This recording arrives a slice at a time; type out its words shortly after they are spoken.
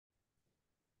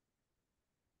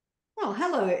Well,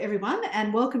 hello everyone,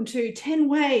 and welcome to 10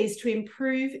 Ways to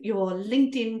Improve Your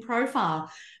LinkedIn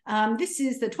Profile. This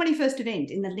is the 21st event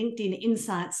in the LinkedIn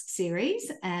Insights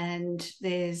series, and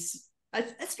there's a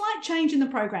slight change in the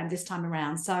program this time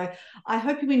around. So I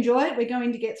hope you enjoy it. We're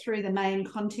going to get through the main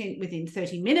content within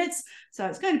 30 minutes, so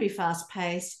it's going to be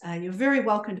fast-paced. You're very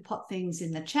welcome to pop things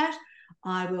in the chat.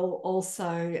 I will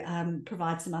also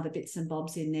provide some other bits and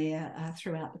bobs in there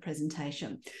throughout the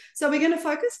presentation. So we're going to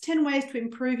focus 10 ways to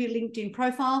improve your LinkedIn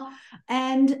profile.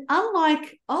 And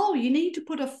unlike, you need to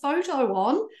put a photo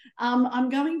on, I'm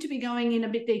going to be going in a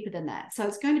bit deeper than that. So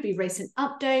it's going to be recent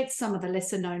updates, some of the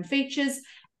lesser known features,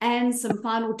 and some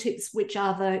final tips, which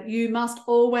are you must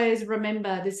always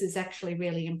remember this is actually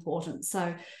really important.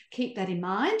 So keep that in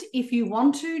mind. If you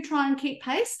want to try and keep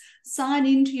pace, sign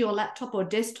into your laptop or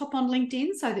desktop on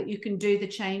LinkedIn so that you can do the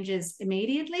changes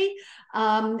immediately.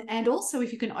 And also,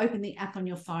 if you can open the app on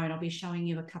your phone, I'll be showing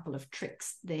you a couple of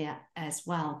tricks there as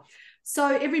well. So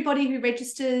everybody who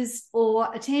registers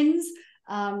or attends,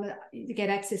 you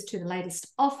get access to the latest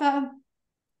offer.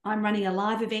 I'm running a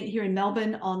live event here in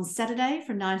Melbourne on Saturday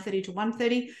from 9:30 to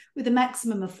 1:30 with a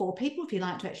maximum of 4 people. If you'd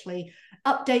like to actually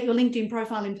update your LinkedIn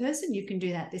profile in person, you can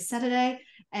do that this Saturday.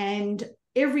 And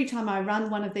every time I run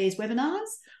one of these webinars,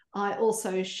 I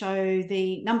also show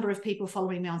the number of people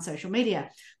following me on social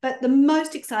media. But the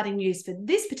most exciting news for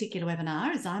this particular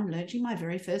webinar is I'm launching my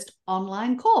very first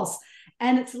online course.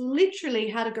 And it's literally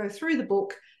how to go through the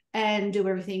book and do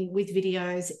everything with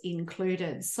videos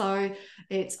included. So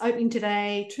it's opening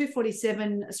today.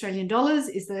 $247 Australian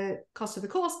is the cost of the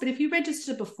course. But if you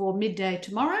register before midday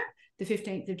tomorrow, the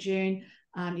 15th of June,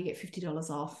 you get $50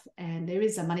 off. And there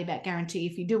is a money back guarantee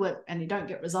if you do it and you don't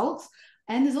get results.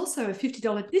 And there's also a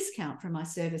 $50 discount for my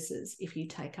services if you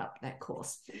take up that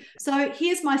course. So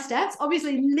here's my stats.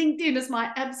 Obviously, LinkedIn is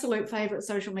my absolute favorite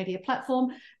social media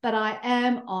platform, but I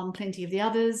am on plenty of the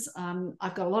others.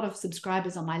 I've got a lot of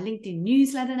subscribers on my LinkedIn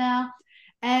newsletter now.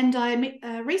 And I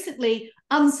recently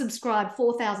unsubscribed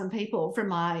 4,000 people from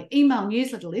my email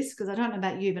newsletter list, because I don't know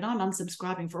about you, but I'm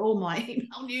unsubscribing for all my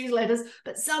email newsletters,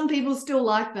 but some people still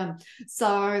like them.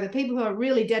 So the people who are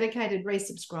really dedicated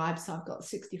resubscribe. So I've got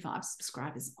 65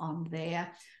 subscribers on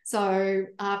there. So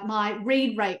my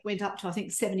read rate went up to, I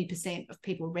think, 70% of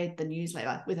people read the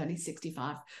newsletter with only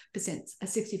 65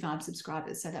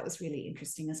 subscribers. So that was really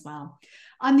interesting as well.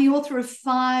 I'm the author of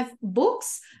 5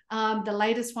 books. The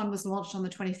latest one was launched on the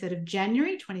 23rd of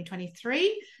January, 2023,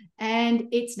 and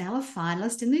it's now a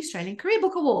finalist in the Australian Career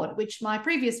Book Award, which my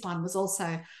previous one was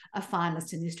also a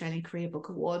finalist in the Australian Career Book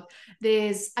Award.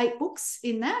 There's 8 books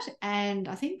in that, and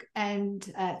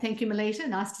thank you, Melita,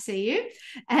 nice to see you.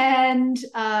 And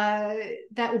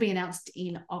that will be announced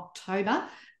in October.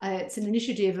 It's an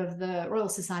initiative of the Royal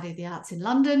Society of the Arts in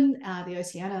London, the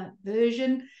Oceania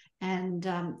version. And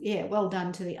well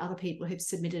done to the other people who've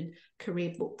submitted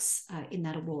career books in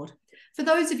that award. For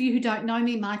those of you who don't know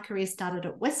me, my career started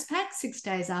at Westpac 6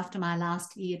 days after my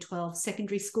last Year 12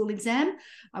 secondary school exam.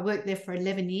 I worked there for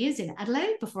 11 years in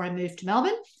Adelaide before I moved to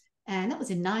Melbourne. And that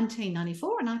was in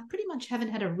 1994. And I pretty much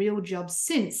haven't had a real job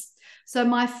since. So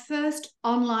my first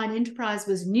online enterprise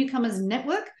was Newcomers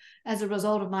Network. As a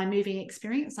result of my moving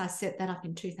experience, I set that up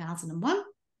in 2001.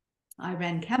 I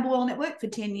ran Camberwell Network for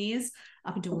 10 years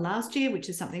up until last year, which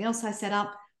is something else I set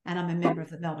up. And I'm a member of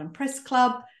the Melbourne Press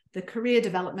Club, the Career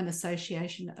Development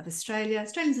Association of Australia,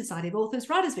 Australian Society of Authors,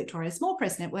 Writers Victoria, Small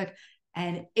Press Network,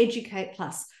 and Educate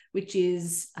Plus, which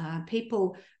is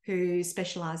people who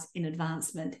specialise in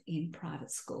advancement in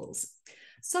private schools.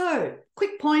 So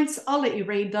quick points, I'll let you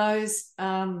read those.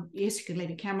 Yes, you can leave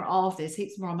your camera off. There's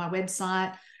heaps more on my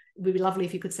website. It would be lovely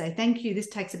if you could say thank you. This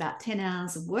takes about 10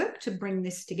 hours of work to bring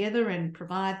this together and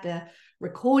provide the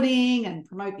recording and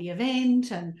promote the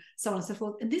event and so on and so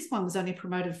forth. And this one was only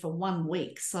promoted for 1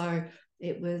 week. So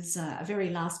it was a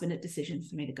very last minute decision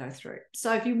for me to go through.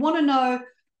 So if you want to know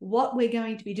what we're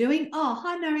going to be doing,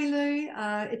 hi Mary Lou,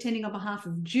 attending on behalf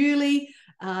of Julie.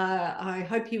 I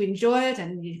hope you enjoy it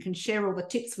and you can share all the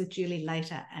tips with Julie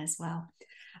later as well.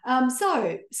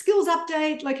 So skills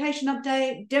update, location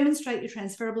update, demonstrate your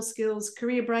transferable skills,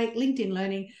 career break, LinkedIn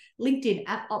learning, LinkedIn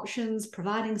app options,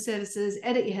 providing services,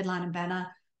 edit your headline and banner,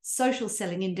 social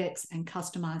selling index, and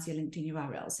customize your LinkedIn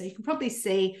URL. So you can probably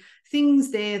see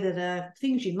things there that are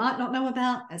things you might not know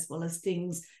about, as well as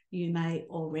things you may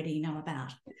already know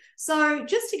about. So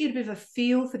just to get a bit of a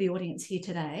feel for the audience here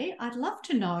today, I'd love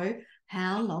to know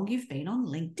how long you've been on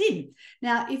LinkedIn.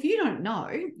 Now, if you don't know,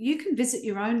 you can visit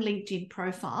your own LinkedIn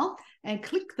profile and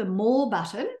click the More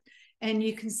button, and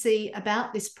you can see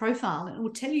about this profile, and it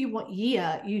will tell you what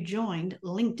year you joined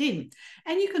LinkedIn.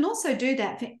 And you can also do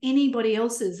that for anybody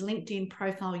else's LinkedIn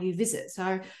profile you visit.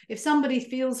 So if somebody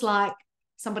feels like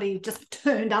somebody just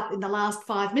turned up in the last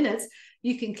 5 minutes,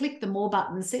 you can click the more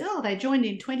button and see, oh, they joined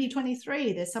in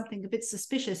 2023. There's something a bit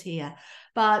suspicious here.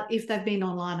 But if they've been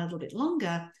online a little bit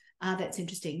longer, that's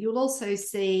interesting. You'll also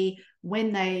see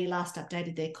when they last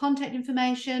updated their contact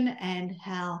information and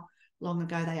how long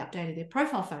ago they updated their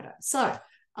profile photo. So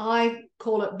I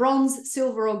call it bronze,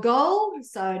 silver, or gold.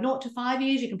 So 0 to 5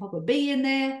 years, you can pop a B in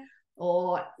there,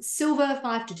 or silver,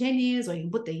 5 to 10 years, or you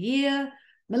can put the year.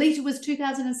 Melita was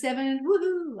 2007.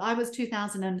 Woohoo! I was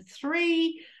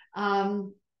 2003. Yeah,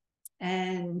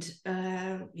 and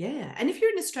if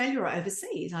you're in Australia or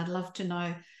overseas, I'd love to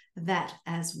know that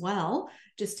as well,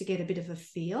 just to get a bit of a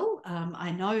feel.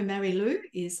 I know Mary Lou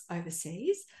is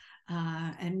overseas,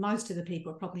 and most of the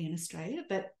people are probably in Australia,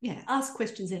 but yeah, ask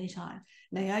questions anytime.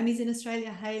 Naomi's in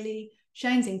Australia, Hayley,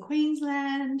 Shane's in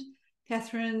Queensland,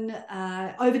 Catherine,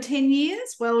 over 10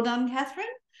 years. Well done, Catherine.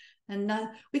 And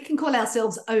we can call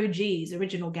ourselves OGs,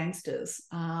 original gangsters.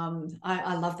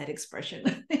 I love that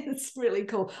expression. It's really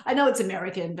cool. I know it's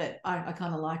American, but I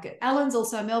kind of like it. Alan's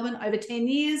also Melbourne, over 10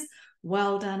 years.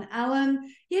 Well done,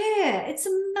 Alan. Yeah, it's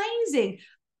amazing.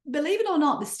 Believe it or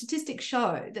not, the statistics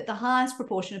show that the highest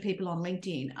proportion of people on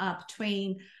LinkedIn are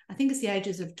between, I think it's the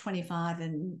ages of 25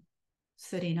 and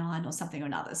 39 or something or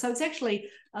another. So it's actually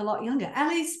a lot younger.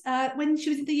 Alice, when she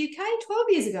was in the UK 12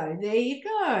 years ago, there you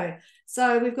go.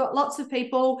 So we've got lots of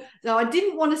people. So I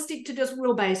didn't want to stick to just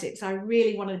real basics. I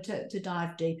really wanted to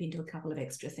dive deep into a couple of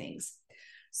extra things.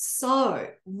 So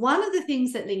one of the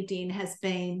things that LinkedIn has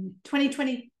been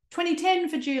 2010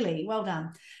 for Julie. Well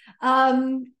done.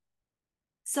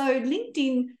 So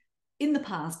LinkedIn in the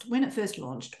past, when it first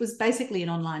launched, was basically an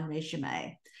online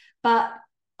resume. But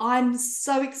I'm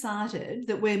so excited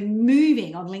that we're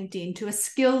moving on LinkedIn to a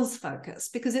skills focus,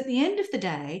 because at the end of the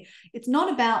day, it's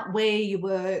not about where you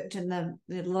worked and the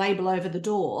label over the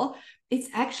door. It's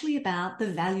actually about the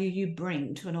value you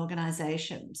bring to an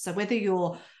organization. So whether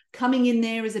you're coming in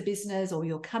there as a business or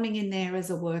you're coming in there as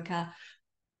a worker,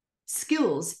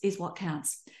 skills is what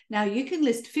counts. Now, you can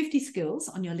list 50 skills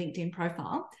on your LinkedIn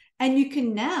profile, and you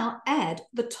can now add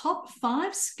the top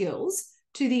 5 skills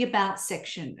to the About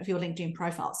section of your LinkedIn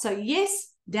profile. So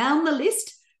yes, down the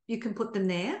list, you can put them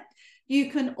there.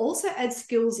 You can also add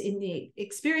skills in the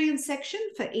experience section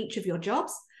for each of your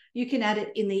jobs. You can add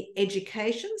it in the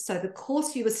education, so the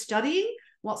course you were studying,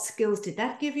 what skills did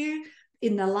that give you?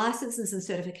 In the licenses and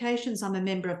certifications, I'm a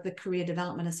member of the Career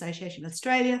Development Association of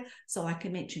Australia, so I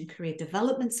can mention career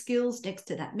development skills next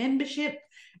to that membership,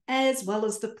 as well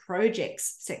as the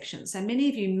projects section. So many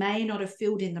of you may not have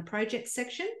filled in the projects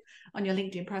section on your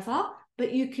LinkedIn profile,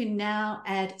 but you can now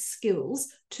add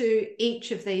skills to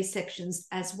each of these sections,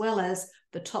 as well as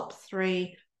the top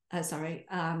 3.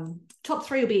 Top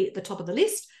 3 will be at the top of the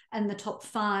list, and the top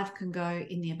 5 can go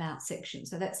in the About section.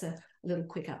 So that's a little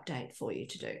quick update for you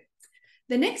to do.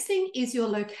 The next thing is your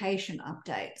location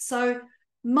update. So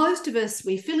most of us,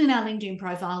 we fill in our LinkedIn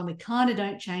profile and we kind of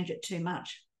don't change it too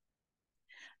much.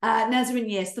 Nazarene,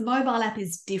 yes, the mobile app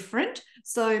is different.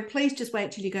 So please just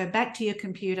wait till you go back to your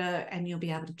computer and you'll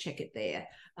be able to check it there.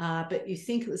 But you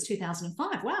think it was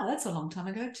 2005. Wow, that's a long time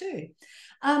ago too.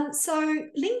 So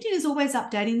LinkedIn is always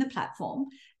updating the platform,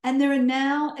 and there are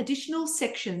now additional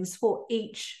sections for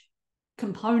each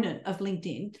component of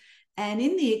LinkedIn. And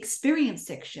in the experience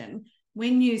section,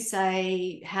 when you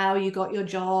say how you got your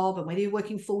job and whether you're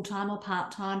working full-time or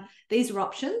part-time, these are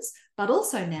options. But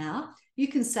also now you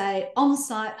can say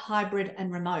on-site, hybrid,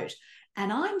 and remote.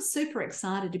 And I'm super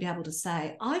excited to be able to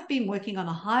say I've been working on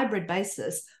a hybrid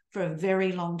basis for a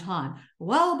very long time,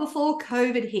 well before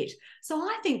COVID hit. So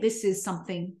I think this is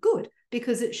something good,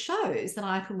 because it shows that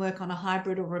I can work on a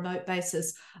hybrid or remote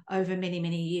basis over many,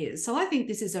 many years. So I think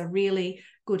this is a really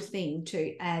good thing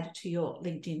to add to your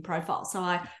LinkedIn profile. So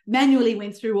I manually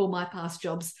went through all my past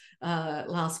jobs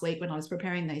last week when I was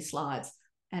preparing these slides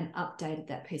and updated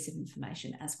that piece of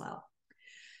information as well.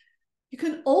 You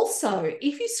can also,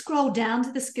 if you scroll down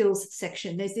to the skills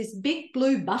section, there's this big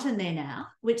blue button there now,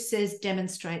 which says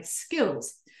demonstrate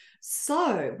skills.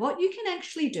 So what you can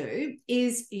actually do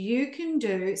is you can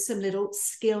do some little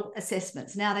skill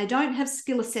assessments. Now, they don't have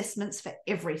skill assessments for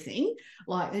everything.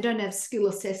 Like they don't have skill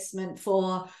assessment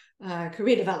for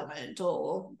career development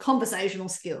or conversational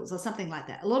skills or something like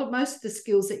that. Most of the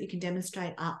skills that you can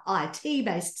demonstrate are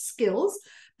IT-based skills,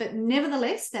 but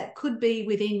nevertheless, that could be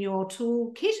within your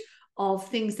toolkit of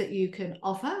things that you can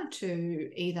offer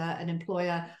to either an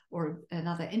employer or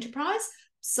another enterprise.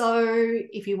 So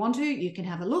if you want to, you can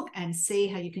have a look and see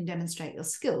how you can demonstrate your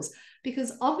skills,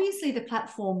 because obviously the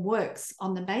platform works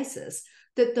on the basis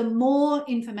that the more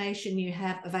information you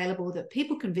have available that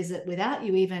people can visit without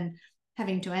you even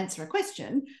having to answer a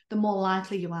question, the more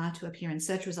likely you are to appear in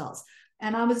search results.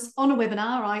 And I was on a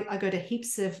webinar. I go to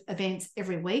heaps of events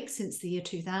every week since the year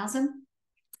 2000.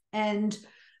 And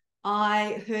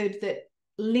I heard that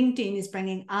LinkedIn is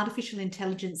bringing artificial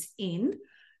intelligence in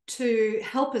to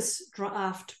help us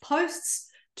draft posts,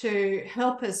 to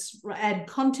help us add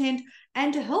content,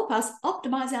 and to help us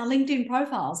optimize our LinkedIn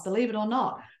profiles, believe it or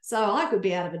not. So I could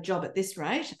be out of a job at this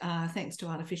rate, thanks to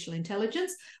artificial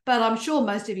intelligence. But I'm sure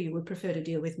most of you would prefer to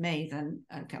deal with me than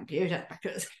a computer,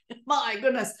 because my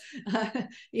goodness,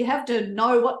 you have to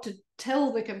know what to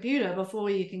tell the computer before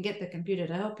you can get the computer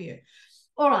to help you.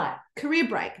 All right, career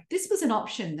break. This was an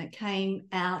option that came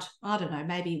out, I don't know,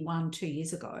 maybe 1-2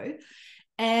 years ago.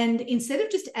 And instead of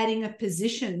just adding a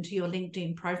position to your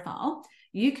LinkedIn profile,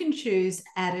 you can choose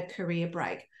add a career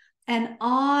break. And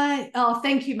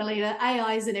thank you, Melita.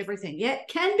 AI isn't everything. Yeah, it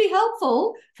can be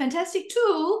helpful, fantastic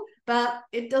tool, but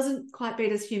it doesn't quite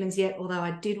beat us humans yet. Although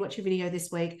I did watch a video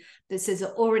this week that says it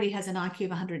already has an IQ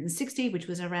of 160, which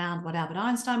was around what Albert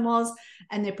Einstein was.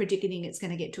 And they're predicting it's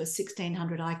going to get to a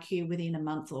 1600 IQ within a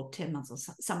month or 10 months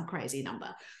or some crazy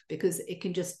number, because it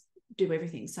can just do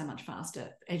everything so much faster,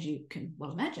 as you can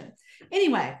well imagine.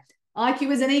 Anyway,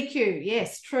 IQ is an EQ.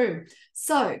 Yes, true.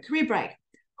 So career break.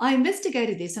 I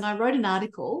investigated this and I wrote an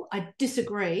article. I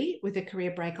disagree with the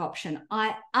career break option.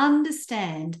 I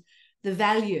understand the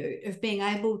value of being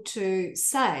able to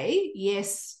say,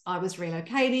 yes, I was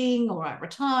relocating, or I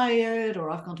retired,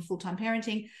 or I've gone to full-time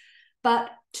parenting.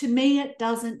 But to me, it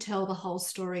doesn't tell the whole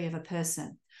story of a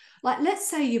person. Like, let's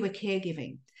say you were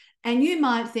caregiving. And you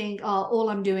might think, oh, all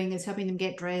I'm doing is helping them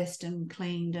get dressed and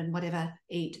cleaned and whatever,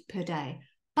 eat per day.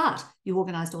 But you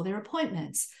organised all their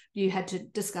appointments. You had to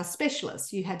discuss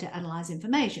specialists. You had to analyse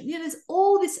information. There's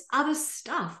all this other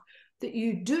stuff that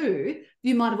you do.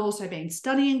 You might have also been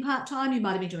studying part-time. You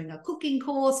might have been doing a cooking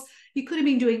course. You could have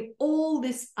been doing all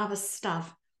this other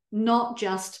stuff, not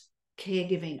just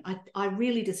caregiving. I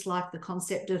really dislike the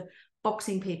concept of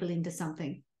boxing people into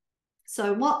something.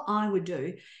 So what I would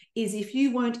do is, if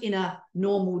you weren't in a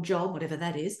normal job, whatever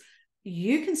that is,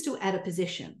 you can still add a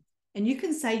position, and you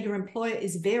can say your employer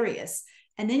is various,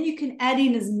 and then you can add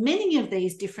in as many of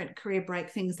these different career break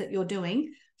things that you're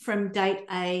doing from date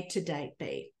A to date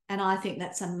B. And I think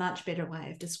that's a much better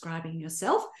way of describing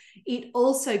yourself. It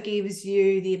also gives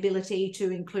you the ability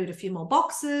to include a few more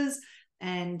boxes.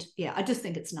 And yeah, I just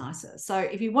think it's nicer. So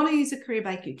if you want to use a career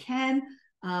break, you can.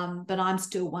 But I'm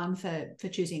still one for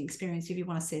choosing experience. If you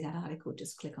want to see that article,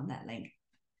 just click on that link.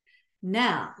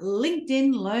 Now,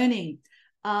 LinkedIn Learning.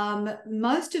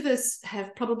 Most of us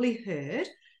have probably heard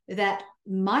that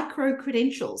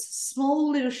micro-credentials,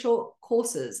 small little short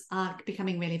courses, are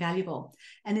becoming really valuable.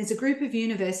 And there's a group of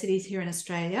universities here in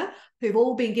Australia who've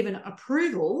all been given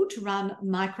approval to run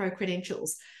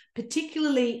micro-credentials,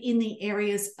 particularly in the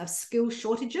areas of skill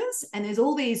shortages. And there's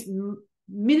all these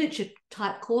miniature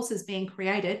type courses being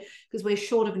created because we're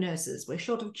short of nurses, we're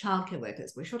short of childcare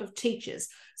workers, we're short of teachers.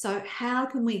 So how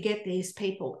can we get these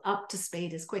people up to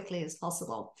speed as quickly as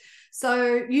possible?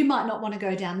 So you might not want to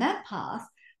go down that path,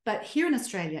 but here in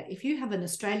Australia, if you have an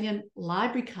Australian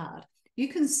library card, you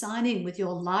can sign in with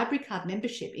your library card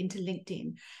membership into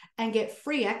LinkedIn and get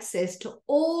free access to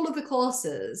all of the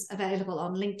courses available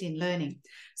on LinkedIn Learning.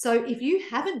 So if you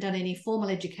haven't done any formal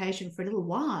education for a little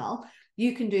while,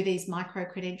 you can do these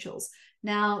micro-credentials.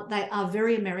 Now, they are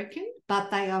very American, but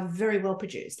they are very well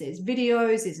produced. There's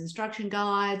videos, there's instruction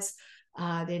guides,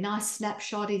 they're nice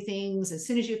snapshotty things. As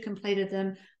soon as you've completed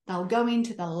them, they'll go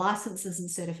into the licenses and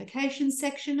certifications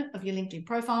section of your LinkedIn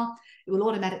profile. It will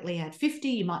automatically add 50.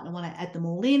 You might not want to add them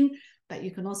all in, but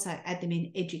you can also add them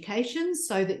in education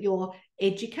so that your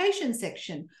education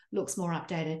section looks more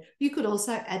updated. You could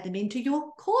also add them into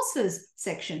your courses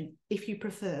section if you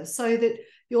prefer, so that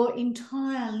your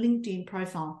entire LinkedIn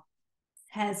profile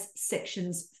has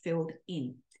sections filled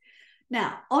in.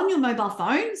 Now, on your mobile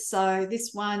phone, so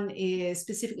this one is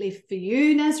specifically for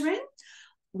you, Nazarene,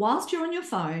 whilst you're on your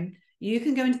phone, you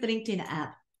can go into the LinkedIn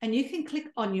app and you can click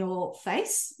on your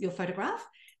face, your photograph,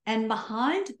 and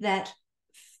behind that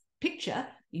picture,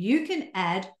 you can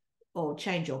add or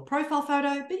change your profile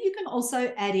photo, but you can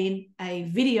also add in a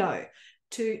video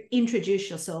to introduce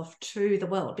yourself to the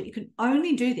world. But you can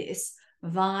only do this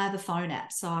via the phone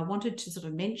app. So I wanted to sort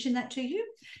of mention that to you.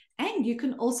 And you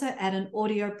can also add an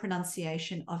audio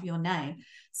pronunciation of your name.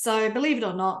 So believe it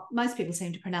or not, most people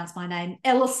seem to pronounce my name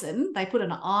Ellson. They put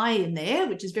an I in there,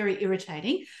 which is very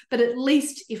irritating. But at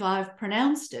least if I've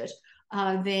pronounced it,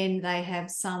 then they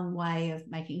have some way of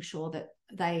making sure that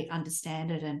they understand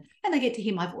it and they get to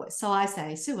hear my voice. So I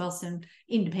say, Sue Ellson,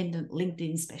 independent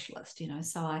LinkedIn specialist, you know,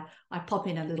 so I pop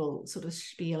in a little sort of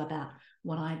spiel about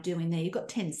what I do in there. You've got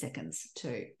 10 seconds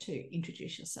to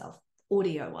introduce yourself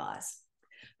audio wise,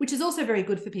 which is also very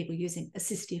good for people using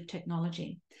assistive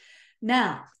technology.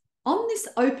 Now, on this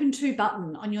open to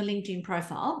button on your LinkedIn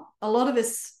profile, a lot of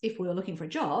us, if we were looking for a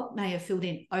job, may have filled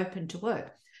in open to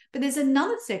work. But there's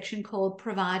another section called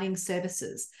providing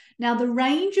services. Now, the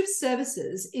range of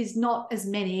services is not as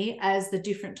many as the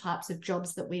different types of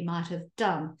jobs that we might have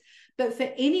done. But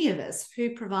for any of us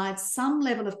who provide some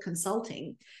level of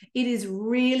consulting, it is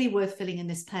really worth filling in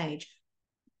this page.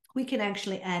 We can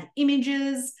actually add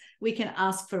images. We can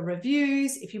ask for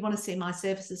reviews. If you want to see my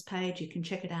services page, you can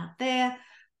check it out there.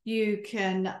 You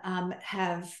can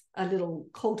have a little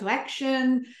call to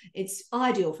action. It's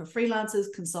ideal for freelancers,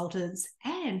 consultants,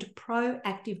 and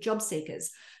proactive job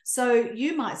seekers. So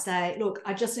you might say, look,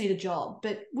 I just need a job,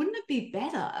 but wouldn't it be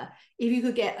better if you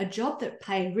could get a job that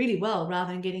paid really well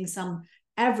rather than getting some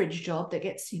average job that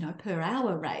gets, you know, per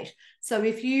hour rate? So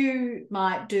if you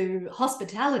might do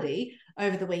hospitality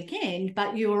over the weekend,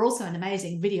 but you are also an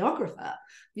amazing videographer,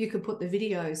 you could put the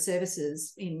video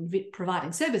services in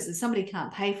providing services. Somebody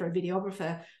can't pay for a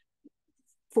videographer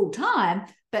full time,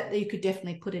 but you could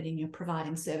definitely put it in your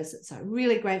providing services. So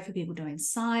really great for people doing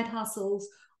side hustles,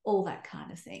 all that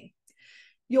kind of thing.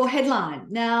 Your headline.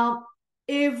 Now,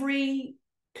 every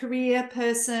career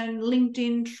person,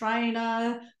 LinkedIn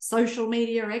trainer, social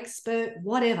media expert,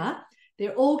 whatever,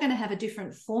 they're all going to have a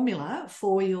different formula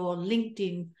for your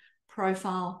LinkedIn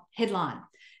profile headline.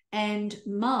 And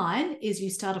mine is you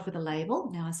start off with a label.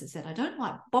 Now, as I said, I don't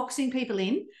like boxing people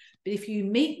in, but if you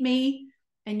meet me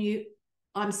and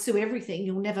I'm Sue Everything,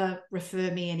 you'll never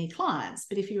refer me any clients.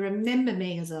 But if you remember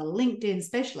me as a LinkedIn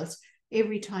specialist,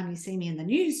 every time you see me in the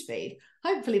news feed,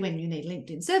 hopefully when you need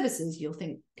LinkedIn services, you'll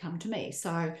think, come to me.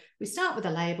 So we start with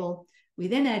a label. We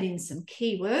then add in some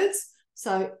keywords.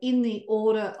 So in the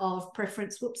order of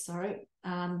preference,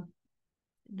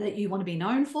 that you want to be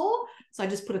known for. So I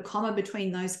just put a comma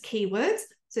between those keywords.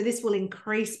 So this will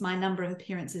increase my number of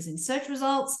appearances in search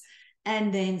results.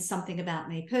 And then something about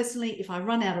me personally. If I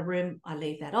run out of room, I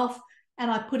leave that off. And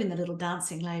I put in the little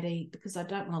dancing lady because I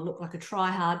don't want to look like a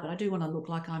try-hard, but I do want to look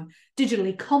like I'm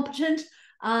digitally competent.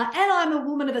 And I'm a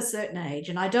woman of a certain age.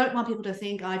 And I don't want people to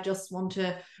think I just want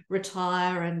to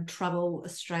retire and travel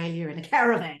Australia in a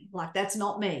caravan. Like, that's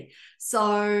not me.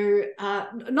 So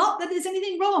not that there's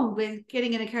anything wrong with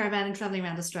getting in a caravan and traveling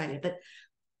around Australia, but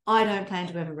I don't plan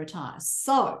to ever retire.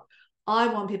 So I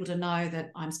want people to know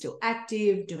that I'm still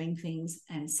active, doing things,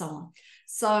 and so on.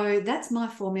 So that's my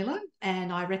formula,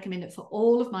 and I recommend it for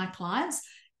all of my clients.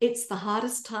 It's the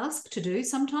hardest task to do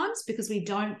sometimes because we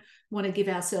don't want to give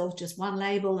ourselves just one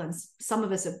label, and some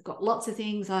of us have got lots of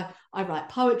things. I write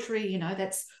poetry, you know,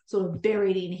 that's sort of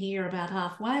buried in here about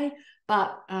halfway.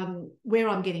 But where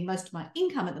I'm getting most of my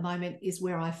income at the moment is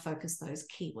where I focus those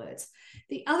keywords.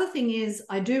 The other thing is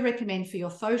I do recommend for your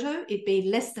photo, it be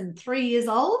less than 3 years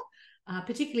old.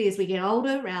 Particularly as we get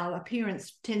older, our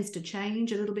appearance tends to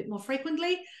change a little bit more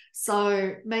frequently.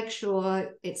 So make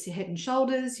sure it's your head and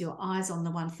shoulders, your eyes on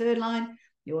the 1/3 line,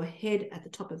 your head at the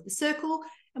top of the circle.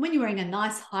 And when you're wearing a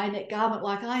nice high neck garment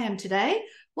like I am today,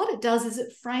 what it does is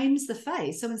it frames the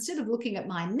face. So instead of looking at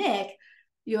my neck,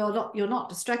 you're not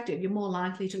distracted. You're more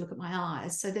likely to look at my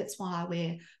eyes. So that's why I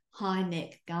wear high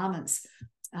neck garments.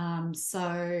 So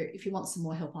if you want some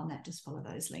more help on that, just follow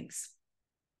those links.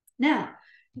 Now,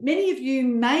 many of you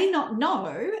may not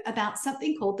know about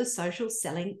something called the Social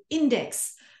Selling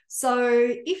Index. So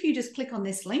if you just click on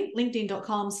this link,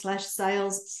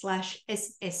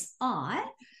 linkedin.com/sales/SSI,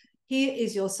 here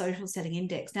is your Social Selling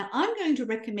Index. Now, I'm going to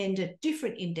recommend a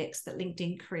different index that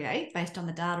LinkedIn create based on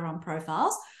the data on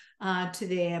profiles to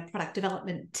their product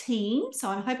development team. So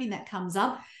I'm hoping that comes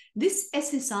up. This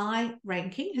SSI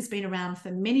ranking has been around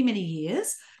for many, many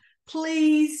years.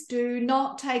 Please do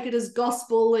not take it as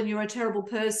gospel and you're a terrible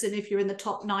person if you're in the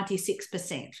top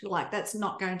 96%. Like, that's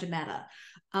not going to matter.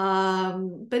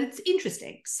 But it's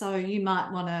interesting. So you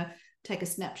might want to take a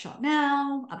snapshot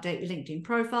now, update your LinkedIn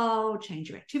profile, change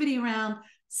your activity around,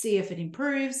 see if it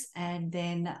improves, and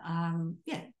then,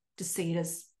 just see it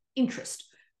as interest.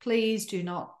 Please do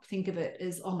not think of it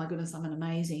as, oh my goodness, I'm an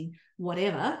amazing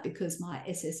whatever because my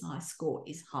SSI score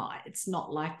is high. It's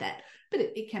not like that, but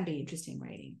it can be interesting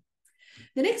reading.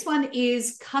 The next one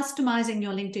is customizing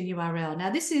your LinkedIn URL.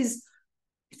 Now, this is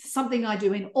something I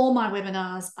do in all my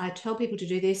webinars. I tell people to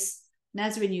do this.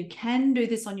 Nazarene, you can do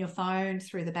this on your phone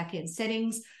through the back-end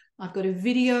settings. I've got a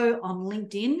video on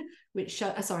LinkedIn,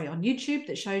 on YouTube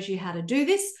that shows you how to do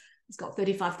this. It's got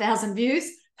 35,000 views.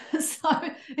 So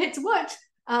it's worked.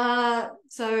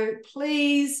 So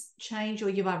please change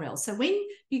your URL. So when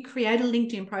you create a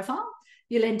LinkedIn profile,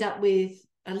 you'll end up with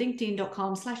a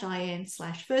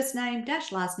linkedin.com/in/first name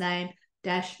 -last name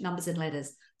 -numbers and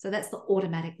letters. So that's the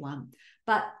automatic one.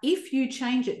 But if you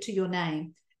change it to your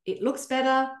name, it looks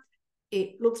better.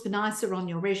 It looks nicer on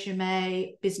your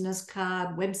resume, business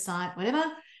card, website,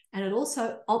 whatever. And it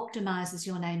also optimizes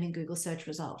your name in Google search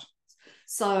results.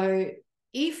 So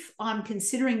if I'm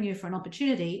considering you for an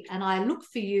opportunity and I look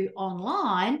for you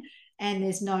online and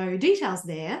there's no details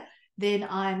there, then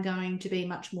I'm going to be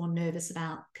much more nervous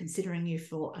about considering you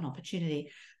for an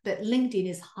opportunity. But LinkedIn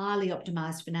is highly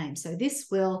optimized for names. So this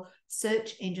will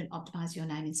search engine optimize your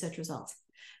name in search results.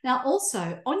 Now,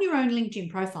 also on your own LinkedIn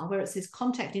profile, where it says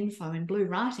contact info in blue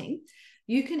writing,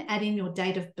 you can add in your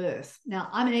date of birth. Now,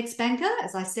 I'm an ex-banker,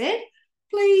 as I said.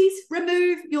 Please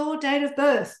remove your date of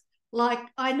birth. Like,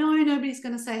 I know nobody's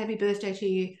going to say happy birthday to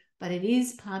you, but it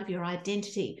is part of your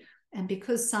identity. And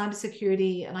because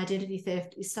cybersecurity and identity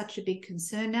theft is such a big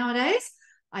concern nowadays,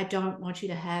 I don't want you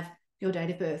to have your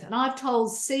date of birth. And I've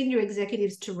told senior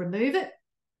executives to remove it,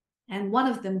 and one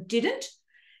of them didn't.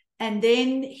 And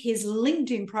then his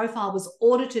LinkedIn profile was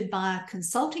audited by a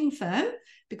consulting firm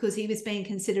because he was being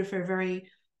considered for a very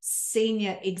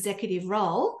senior executive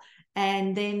role.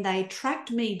 And then they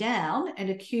tracked me down and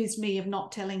accused me of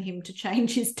not telling him to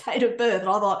change his date of birth. And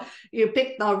I thought, you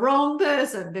picked the wrong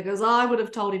person, because I would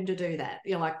have told him to do that.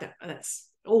 You're like, that's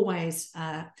always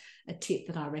a tip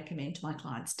that I recommend to my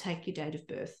clients. Take your date of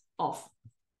birth off.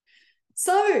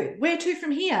 So where to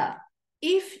from here?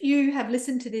 If you have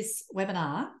listened to this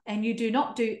webinar and you do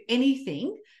not do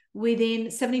anything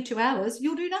within 72 hours,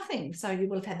 you'll do nothing. So you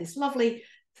will have had this lovely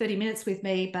 30 minutes with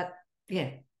me, but yeah,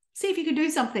 see if you can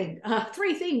do something.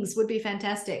 3 things would be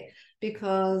fantastic,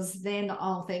 because then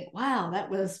I'll think, wow, that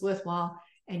was worthwhile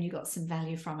and you got some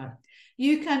value from it.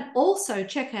 You can also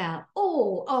check out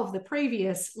all of the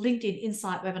previous LinkedIn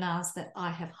Insight webinars that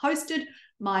I have hosted.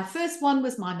 My first one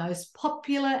was my most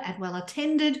popular and well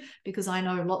attended, because I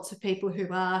know lots of people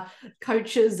who are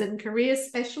coaches and career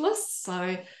specialists.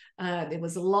 So there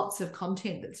was lots of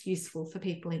content that's useful for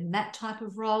people in that type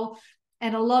of role.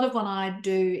 And a lot of what I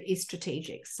do is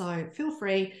strategic. So feel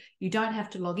free. You don't have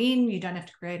to log in. You don't have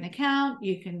to create an account.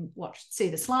 You can see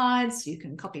the slides. You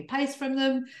can copy paste from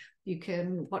them. You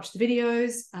can watch the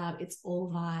videos. It's all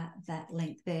via that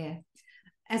link there.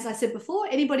 As I said before,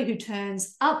 anybody who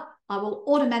turns up, I will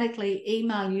automatically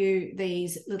email you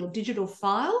these little digital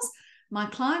files. My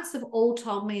clients have all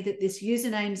told me that this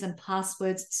usernames and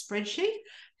passwords spreadsheet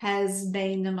has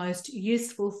been the most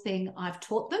useful thing I've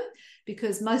taught them,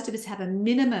 because most of us have a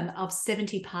minimum of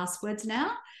 70 passwords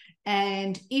now.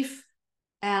 And if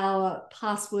our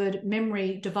password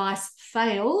memory device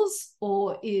fails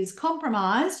or is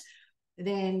compromised,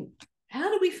 then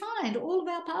how do we find all of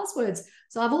our passwords?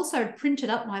 So I've also printed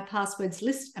up my passwords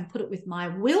list and put it with my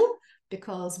will,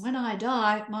 because when I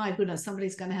die, my goodness,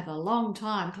 somebody's going to have a long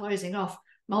time closing off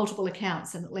multiple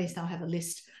accounts, and at least they'll have a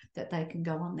list that they can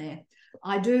go on there.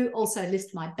 I do also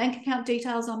list my bank account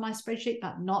details on my spreadsheet,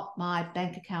 but not my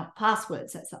bank account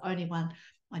passwords. That's the only one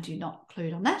I do not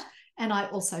include on that. And I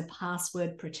also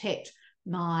password protect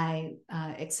my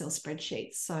Excel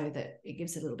spreadsheets so that it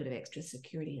gives a little bit of extra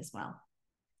security as well.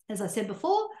 As I said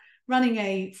before, running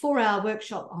a 4-hour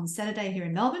workshop on Saturday here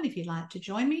in Melbourne, if you'd like to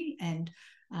join me, and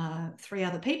 3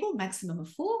 other people, maximum of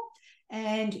 4.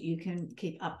 And you can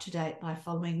keep up to date by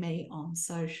following me on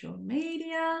social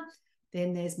media.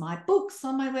 Then there's my books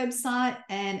on my website.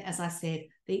 And as I said,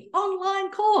 the online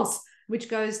course, which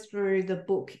goes through the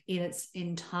book in its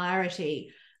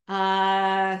entirety.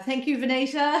 Thank you,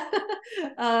 Vanita.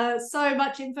 So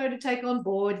much info to take on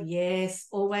board. Yes,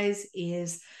 always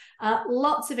is.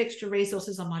 Lots of extra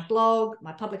resources on my blog,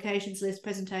 my publications list,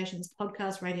 presentations,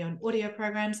 podcasts, radio and audio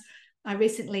programs. I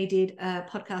recently did a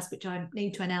podcast, which I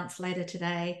need to announce later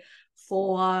today,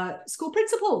 for school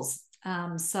principals.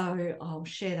 So I'll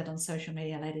share that on social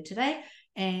media later today.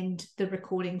 And the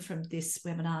recording from this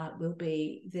webinar will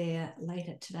be there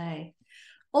later today.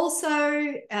 Also,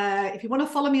 if you want to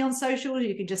follow me on social,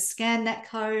 you can just scan that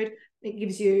code. It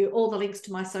gives you all the links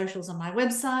to my socials on my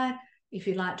website. If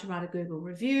you'd like to write a Google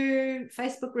review,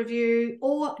 Facebook review,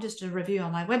 or just a review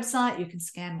on my website, you can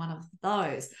scan one of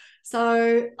those.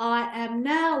 So I am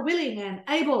now willing and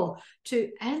able to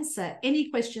answer any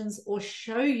questions or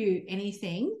show you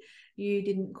anything you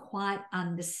didn't quite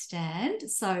understand.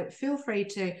 So feel free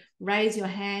to raise your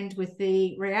hand with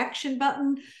the reaction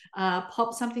button,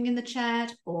 pop something in the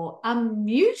chat, or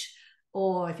unmute,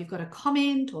 or if you've got a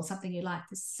comment or something you'd like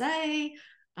to say,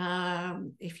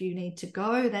 If you need to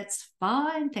go, that's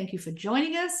fine. Thank you for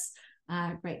joining us.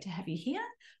 Great to have you here.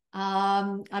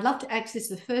 I'd love to access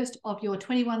the first of your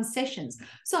 21 sessions.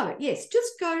 So yes,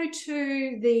 just go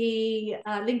to the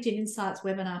LinkedIn Insights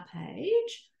webinar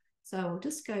page. So I'll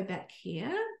just go back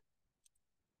here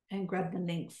and grab the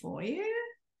link for you.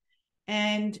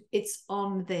 And it's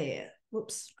on there.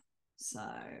 Whoops. So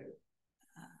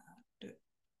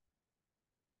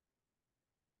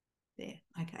there.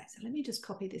 Okay, so let me just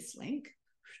copy this link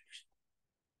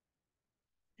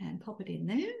and pop it in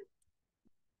there.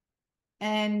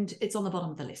 And it's on the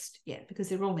bottom of the list, yeah, because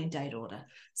they're all in date order.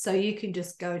 So you can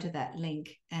just go to that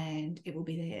link and it will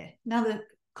be there. Another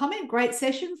comment, great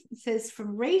session, it says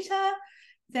from Rita.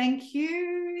 Thank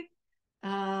you.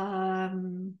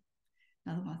 Another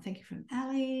one, thank you from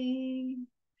Ali.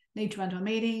 Need to run to a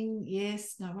meeting.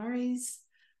 Yes, no worries.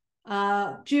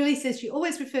 Julie says she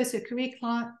always refers her career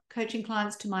coaching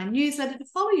clients to my newsletter to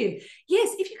follow you.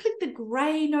 Yes, if you click the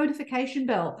grey notification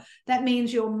bell, that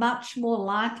means you're much more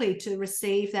likely to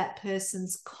receive that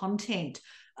person's content.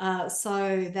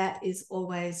 So that is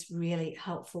always really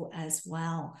helpful as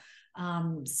well.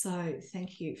 So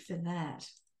thank you for that.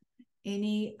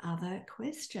 Any other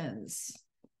questions?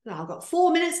 I've got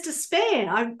 4 minutes to spare.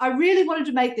 I really wanted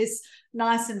to make this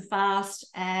nice and fast,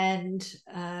 and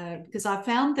because I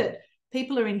found that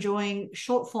people are enjoying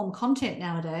short form content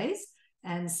nowadays,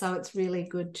 and so it's really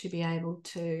good to be able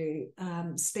to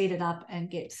speed it up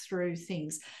and get through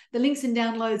things. The links and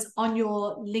downloads on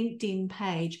your LinkedIn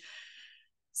page.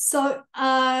 So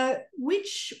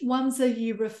which ones are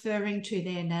you referring to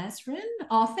there, Nazrin?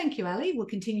 Oh, thank you, Ali. We'll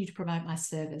continue to promote my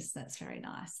service. That's very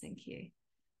nice. Thank you.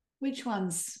 Which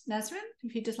ones, Nazrin,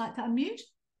 if you'd just like to unmute?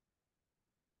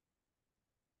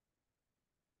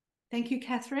 Thank you,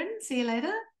 Catherine. See you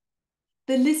later.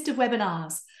 The list of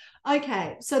webinars.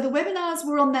 Okay, so the webinars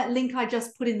were on that link I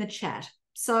just put in the chat.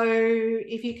 So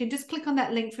if you can just click on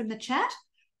that link from the chat,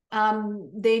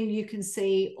 then you can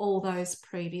see all those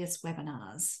previous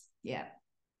webinars. Yeah.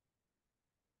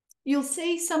 You'll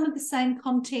see some of the same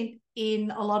content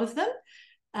in a lot of them.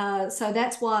 So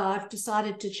that's why I've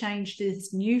decided to change to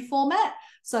this new format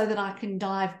so that I can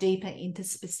dive deeper into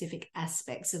specific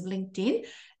aspects of LinkedIn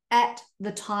at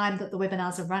the time that the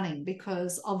webinars are running,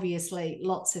 because obviously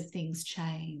lots of things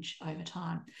change over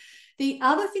time. The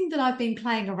other thing that I've been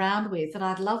playing around with that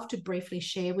I'd love to briefly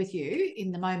share with you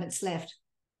in the moments left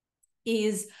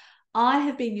is I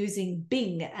have been using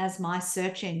Bing as my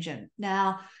search engine.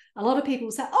 Now, a lot of people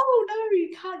say, oh, no,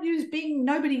 you can't use Bing.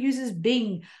 Nobody uses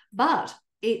Bing. But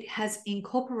it has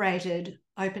incorporated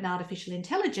open artificial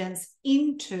intelligence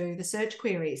into the search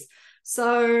queries.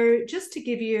 So just to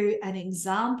give you an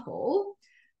example,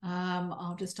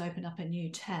 I'll just open up a new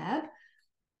tab.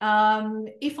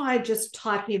 If I just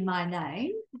type in my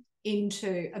name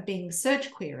into a Bing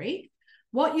search query,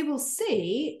 what you will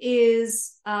see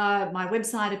is my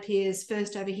website appears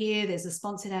first over here. There's a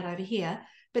sponsored ad over here.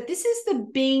 But this is the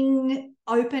Bing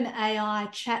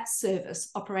OpenAI chat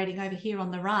service operating over here on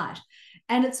the right.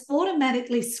 And it's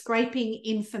automatically scraping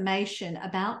information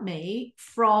about me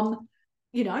from,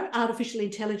 you know, artificial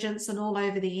intelligence and all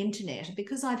over the internet.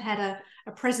 Because I've had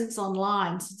a presence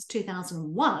online since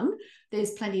 2001,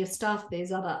 there's plenty of stuff.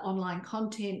 There's other online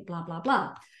content, blah, blah,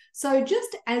 blah. So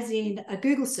just as in a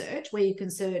Google search where you can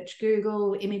search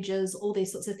Google, images, all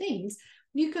these sorts of things,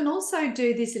 you can also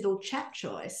do this little chat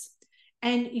choice.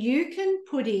 And you can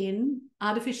put in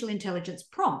artificial intelligence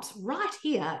prompts right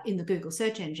here in the Google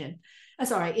search engine.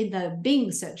 In the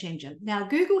Bing search engine. Now,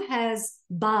 Google has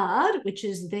Bard, which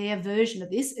is their version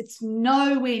of this. It's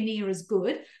nowhere near as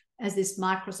good as this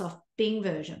Microsoft Bing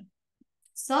version.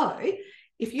 So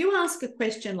if you ask a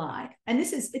question like, and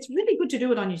it's really good to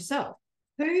do it on yourself.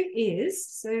 Who is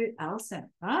Sue Ellson,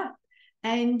 right?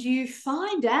 And you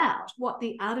find out what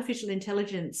the artificial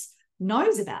intelligence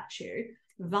knows about you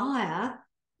via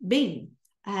Bing.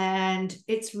 And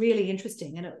it's really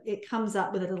interesting, and it comes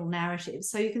up with a little narrative.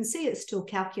 So you can see it's still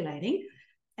calculating,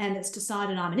 and it's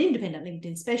decided I'm an independent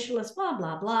LinkedIn specialist, blah,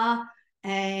 blah, blah.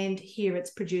 And here it's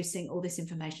producing all this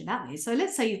information about me. So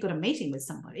let's say you've got a meeting with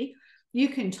somebody. You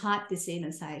can type this in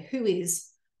and say, who is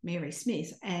Mary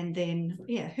Smith? And then,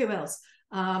 yeah, who else?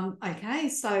 Okay,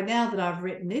 so now that I've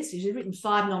written this, you've written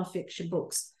 5 nonfiction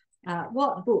books.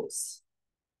 What books?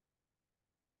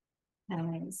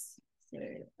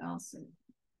 Ellson.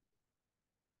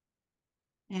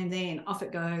 And then off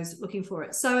it goes looking for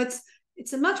it. So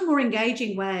it's a much more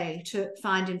engaging way to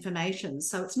find information.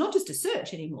 So it's not just a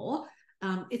search anymore.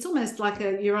 It's almost like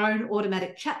your own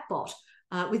automatic chatbot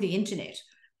with the internet.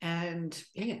 And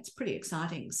yeah, it's pretty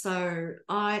exciting. So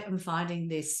I am finding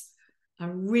this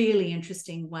a really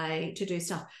interesting way to do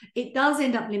stuff. It does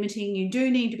end up limiting. You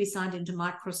do need to be signed into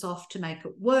Microsoft to make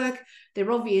it work.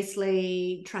 They're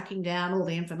obviously tracking down all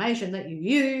the information that you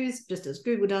use, just as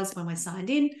Google does when we're signed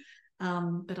in.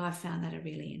 But I've found that a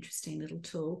really interesting little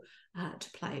tool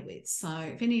to play with. So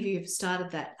if any of you have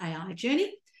started that AI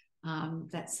journey,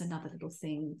 that's another little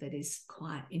thing that is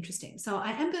quite interesting. So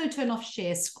I am going to turn off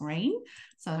share screen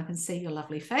so I can see your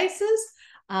lovely faces.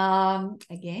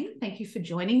 Again, thank you for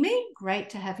joining me. Great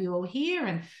to have you all here,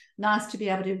 and nice to be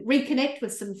able to reconnect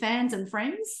with some fans and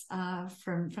friends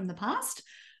from the past.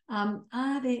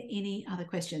 Are there any other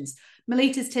questions?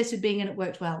 Melita's tested Bing and it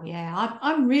worked well. Yeah,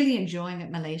 I'm really enjoying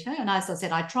it, Melita. And as I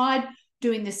said, I tried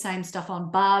doing this same stuff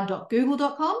on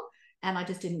bar.google.com and I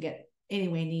just didn't get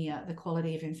anywhere near the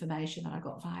quality of information that I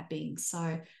got via Bing.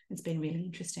 So it's been really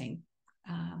interesting.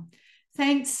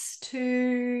 Thanks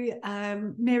to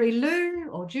Mary Lou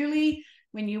or Julie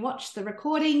when you watch the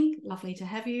recording. Lovely to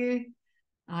have you.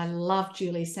 I love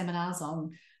Julie's seminars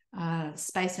on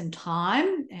space and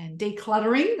time and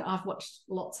decluttering. I've watched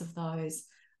lots of those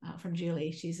from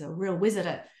Julie. She's a real wizard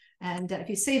at it. And if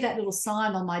you see that little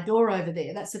sign on my door over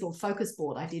there, that's a little focus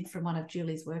board I did from one of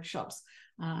Julie's workshops.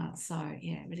 So,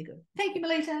 yeah, really good. Thank you,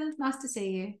 Melita. Nice to see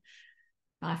you.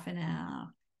 Bye for now.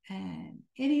 And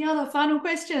any other final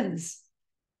questions?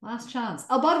 Last chance.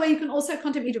 Oh, by the way, you can also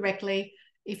contact me directly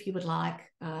if you would like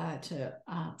to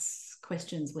ask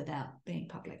questions without being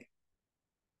public.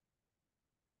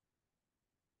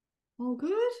 All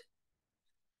good?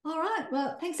 All right.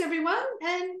 Well, thanks, everyone,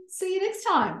 and see you next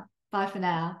time. Bye for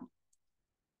now.